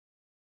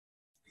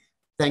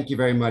Thank you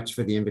very much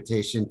for the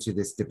invitation to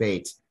this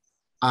debate.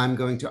 I'm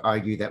going to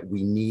argue that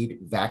we need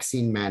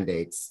vaccine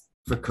mandates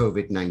for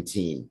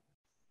COVID-19.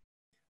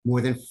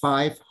 More than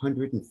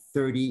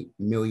 530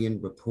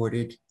 million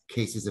reported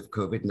cases of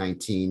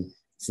COVID-19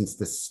 since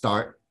the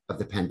start of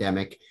the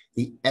pandemic.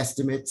 The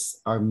estimates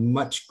are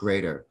much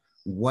greater.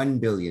 1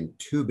 billion,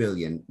 2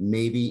 billion,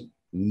 maybe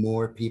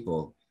more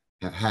people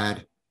have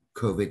had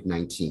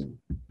COVID-19.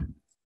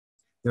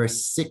 There are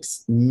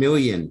 6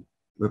 million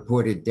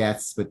reported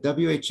deaths, but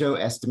WHO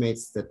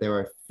estimates that there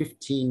are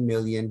 15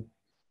 million,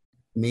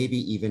 maybe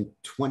even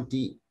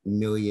 20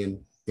 million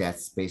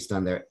deaths based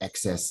on their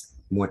excess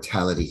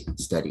mortality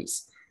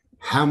studies.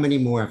 How many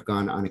more have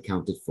gone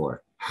unaccounted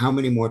for? How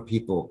many more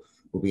people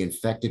will be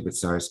infected with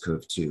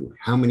SARS-CoV-2?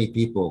 How many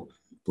people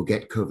will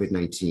get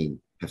COVID-19,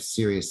 have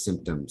serious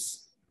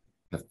symptoms,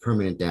 have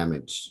permanent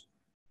damage,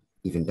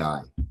 even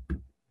die?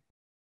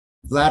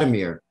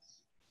 Vladimir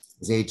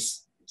is age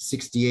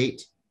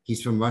 68.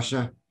 He's from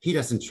Russia. He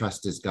doesn't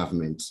trust his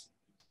government.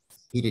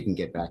 He didn't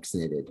get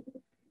vaccinated.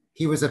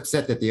 He was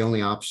upset that the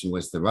only option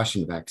was the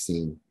Russian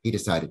vaccine. He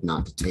decided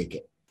not to take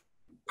it.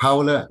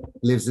 Paula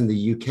lives in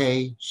the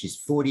UK. She's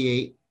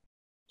 48.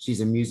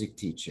 She's a music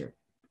teacher.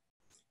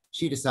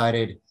 She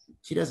decided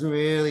she doesn't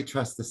really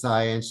trust the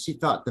science. She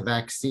thought the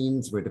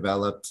vaccines were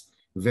developed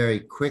very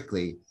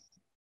quickly.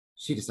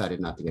 She decided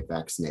not to get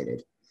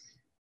vaccinated.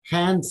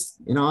 Hans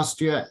in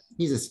Austria,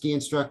 he's a ski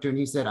instructor, and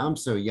he said, I'm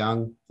so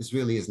young, this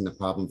really isn't a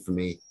problem for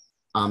me.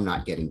 I'm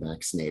not getting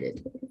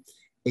vaccinated.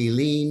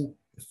 Aileen,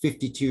 a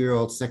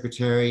 52-year-old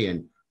secretary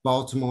in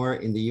Baltimore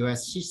in the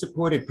US, she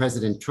supported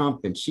President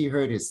Trump, and she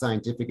heard his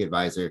scientific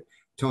advisor,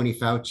 Tony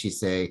Fauci,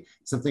 say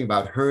something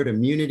about herd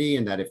immunity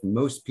and that if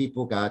most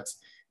people got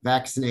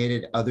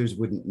vaccinated, others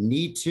wouldn't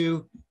need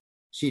to.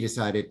 She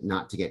decided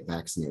not to get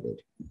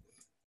vaccinated.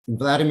 In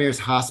Vladimir's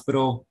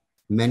hospital,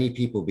 many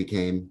people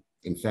became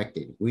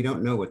infected. We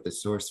don't know what the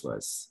source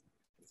was.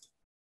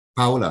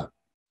 Paula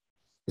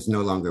is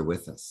no longer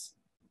with us.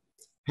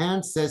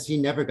 Hans says he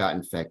never got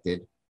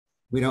infected.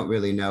 We don't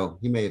really know.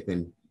 He may have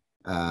been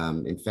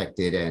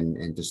infected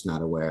and just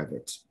not aware of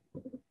it.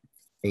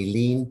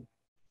 Aileen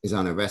is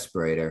on a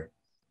respirator.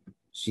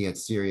 She had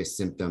serious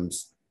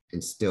symptoms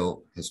and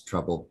still has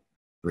trouble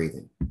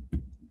breathing.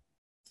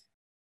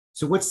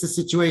 So what's the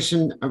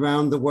situation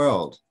around the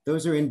world?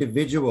 Those are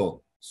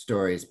individual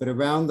stories, but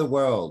around the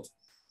world,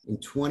 in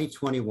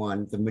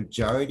 2021, the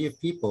majority of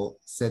people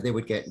said they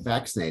would get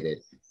vaccinated.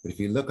 But if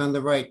you look on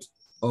the right,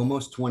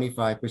 almost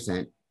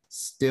 25%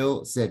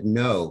 still said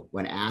no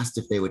when asked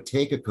if they would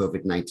take a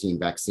COVID-19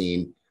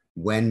 vaccine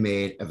when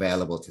made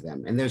available to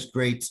them. And there's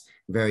great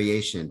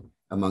variation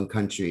among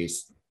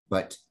countries,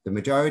 but the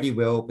majority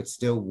will, but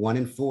still 1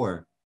 in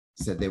 4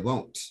 said they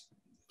won't.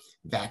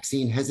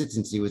 Vaccine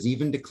hesitancy was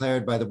even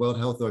declared by the World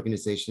Health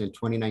Organization in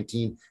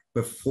 2019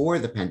 before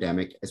the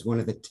pandemic as one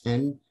of the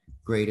 10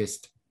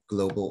 greatest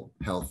global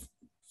health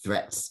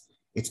threats.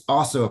 It's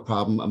also a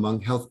problem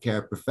among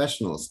healthcare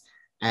professionals.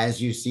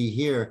 As you see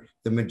here,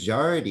 the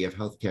majority of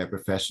healthcare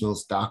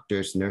professionals,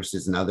 doctors,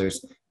 nurses, and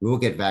others will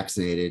get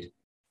vaccinated,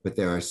 but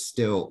there are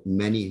still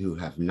many who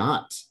have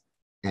not,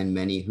 and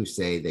many who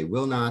say they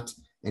will not,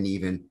 and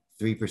even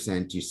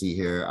 3% you see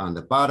here on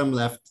the bottom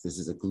left. This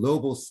is a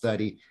global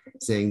study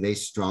saying they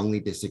strongly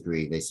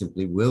disagree. They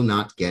simply will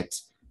not get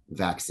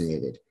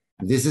vaccinated.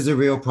 This is a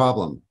real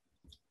problem.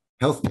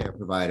 Healthcare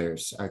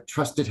providers, our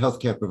trusted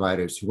healthcare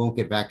providers who won't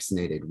get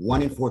vaccinated,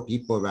 1 in 4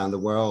 people around the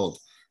world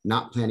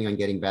not planning on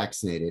getting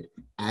vaccinated.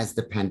 As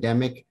the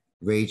pandemic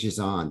rages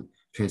on,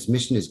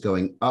 transmission is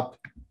going up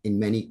in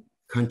many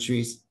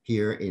countries.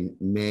 Here in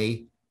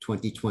May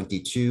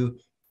 2022,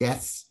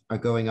 deaths are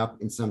going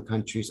up in some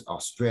countries.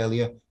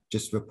 Australia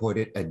just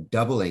reported a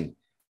doubling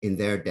in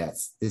their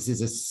deaths. This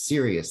is a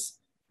serious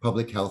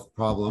public health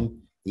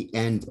problem. The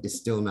end is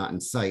still not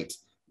in sight,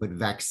 but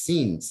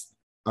vaccines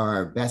are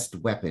our best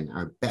weapon,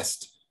 our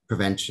best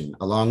prevention,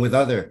 along with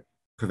other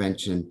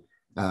prevention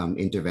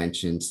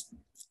interventions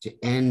to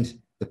end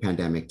the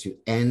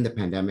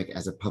pandemic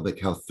as a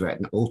public health threat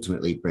and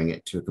ultimately bring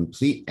it to a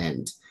complete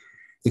end.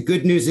 The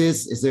good news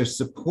is there's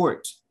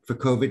support for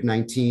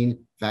COVID-19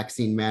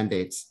 vaccine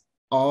mandates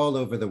all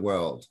over the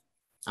world.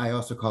 I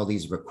also call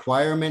these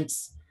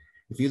requirements.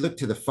 If you look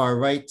to the far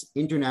right,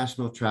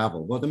 international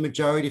travel, well, the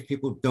majority of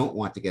people don't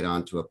want to get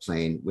onto a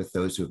plane with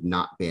those who have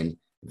not been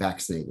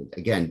vaccinated.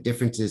 Again,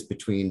 differences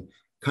between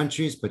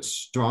countries, but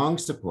strong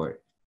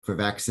support for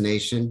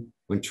vaccination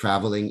when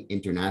traveling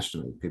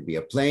internationally. It could be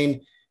a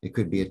plane, it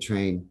could be a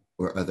train,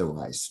 or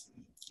otherwise.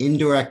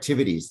 Indoor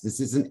activities. This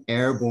is an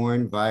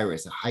airborne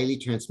virus, a highly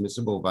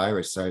transmissible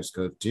virus,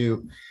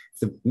 SARS-CoV-2.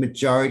 The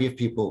majority of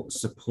people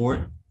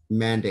support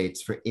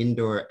mandates for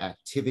indoor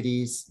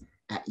activities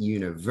at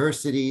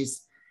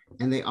universities.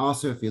 And they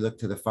also, if you look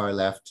to the far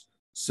left,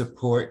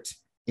 support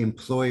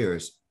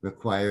employers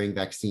requiring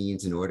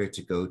vaccines in order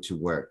to go to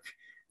work.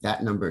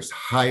 That number is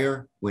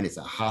higher when it's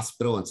a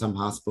hospital, and some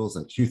hospitals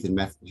like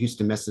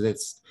Houston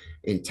Methodist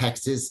in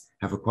Texas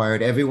have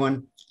required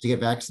everyone to get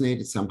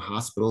vaccinated. Some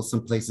hospitals,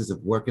 some places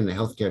of work in the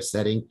healthcare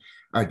setting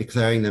are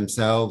declaring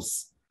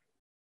themselves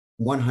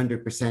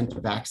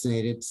 100%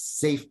 vaccinated,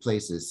 safe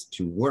places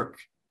to work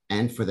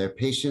and for their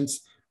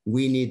patients.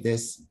 We need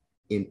this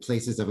in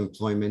places of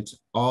employment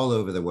all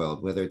over the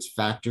world, whether it's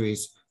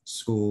factories,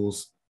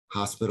 schools,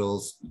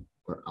 hospitals,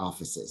 or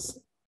offices.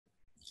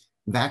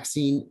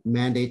 Vaccine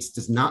mandates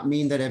does not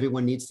mean that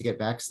everyone needs to get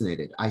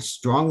vaccinated. I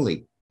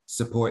strongly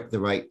support the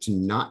right to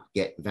not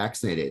get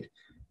vaccinated,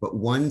 but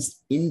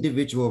one's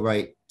individual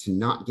right to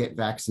not get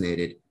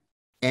vaccinated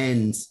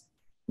ends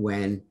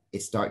when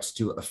it starts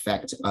to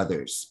affect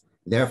others.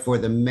 Therefore,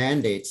 the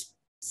mandates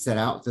set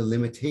out the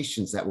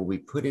limitations that will be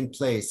put in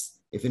place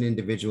if an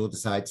individual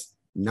decides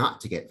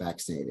not to get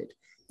vaccinated.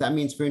 That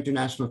means for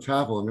international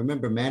travel, and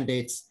remember,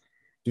 mandates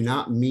do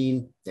not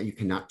mean that you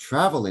cannot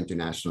travel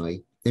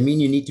internationally. They mean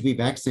you need to be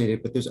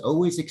vaccinated, but there's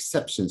always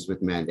exceptions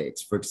with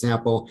mandates. For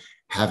example,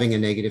 having a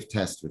negative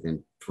test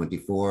within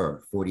 24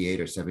 or 48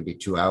 or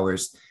 72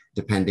 hours,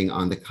 depending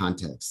on the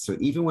context. So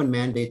even when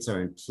mandates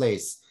are in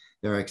place,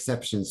 there are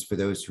exceptions for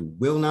those who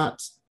will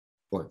not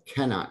or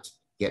cannot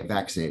get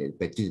vaccinated,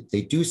 but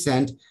they do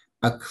send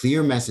a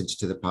clear message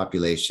to the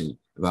population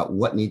about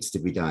what needs to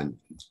be done.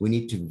 We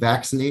need to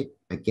vaccinate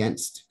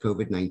against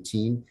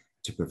COVID-19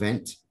 to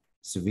prevent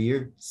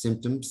severe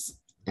symptoms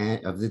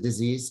of the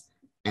disease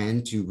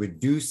and to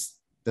reduce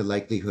the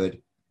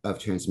likelihood of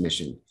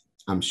transmission.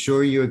 I'm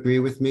sure you agree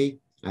with me.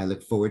 I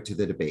look forward to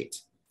the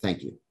debate.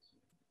 Thank you.